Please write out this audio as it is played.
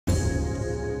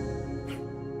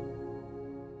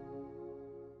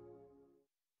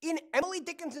In Emily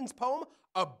Dickinson's poem,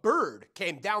 A Bird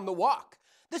Came Down the Walk,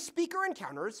 the speaker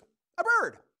encounters a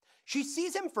bird. She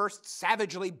sees him first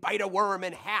savagely bite a worm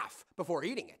in half before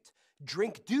eating it,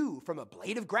 drink dew from a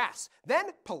blade of grass, then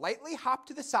politely hop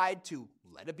to the side to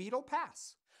let a beetle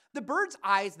pass. The bird's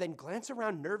eyes then glance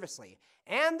around nervously,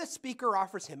 and the speaker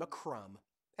offers him a crumb.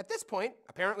 At this point,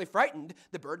 apparently frightened,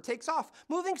 the bird takes off,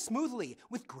 moving smoothly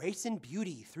with grace and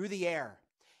beauty through the air.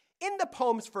 In the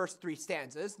poem's first 3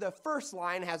 stanzas, the first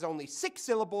line has only 6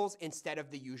 syllables instead of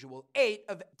the usual 8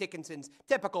 of Dickinson's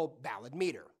typical ballad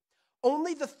meter.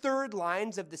 Only the 3rd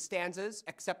lines of the stanzas,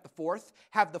 except the 4th,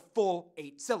 have the full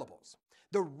 8 syllables.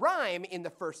 The rhyme in the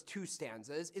first 2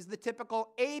 stanzas is the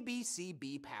typical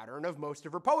A-B-C-B pattern of most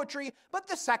of her poetry, but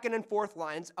the 2nd and 4th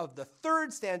lines of the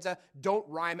 3rd stanza don't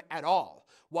rhyme at all,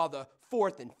 while the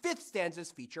 4th and 5th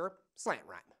stanzas feature slant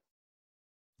rhyme.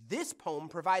 This poem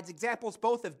provides examples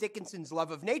both of Dickinson's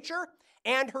love of nature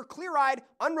and her clear-eyed,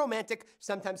 unromantic,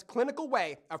 sometimes clinical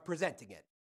way of presenting it.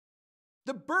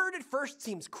 The bird at first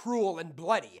seems cruel and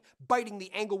bloody, biting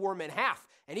the angleworm in half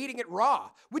and eating it raw,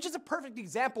 which is a perfect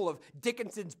example of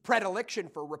Dickinson's predilection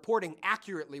for reporting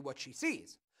accurately what she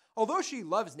sees. Although she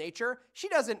loves nature, she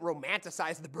doesn't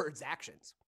romanticize the bird's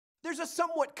actions. There's a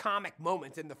somewhat comic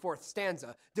moment in the 4th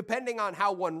stanza, depending on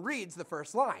how one reads the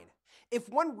first line. If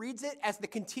one reads it as the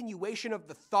continuation of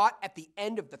the thought at the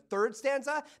end of the 3rd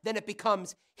stanza, then it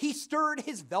becomes, "He stirred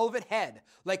his velvet head,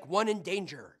 like one in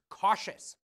danger,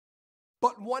 cautious."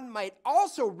 But one might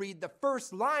also read the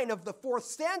first line of the 4th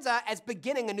stanza as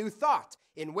beginning a new thought,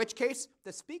 in which case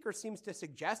the speaker seems to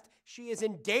suggest she is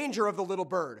in danger of the little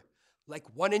bird. Like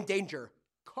one in danger,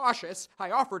 cautious,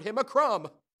 I offered him a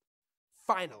crumb.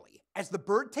 Finally, as the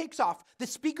bird takes off, the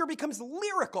speaker becomes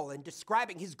lyrical in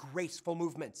describing his graceful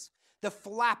movements. The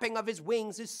flapping of his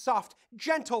wings is soft,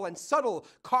 gentle, and subtle,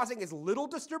 causing as little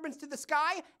disturbance to the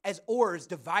sky as oars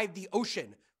divide the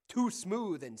ocean, too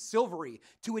smooth and silvery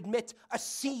to admit a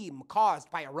seam caused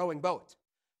by a rowing boat.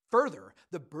 Further,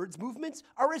 the bird's movements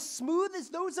are as smooth as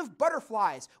those of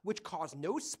butterflies, which cause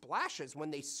no splashes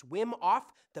when they swim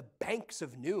off the banks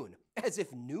of noon, as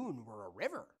if noon were a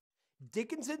river.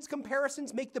 Dickinson's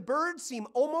comparisons make the bird seem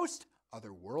almost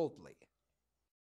otherworldly.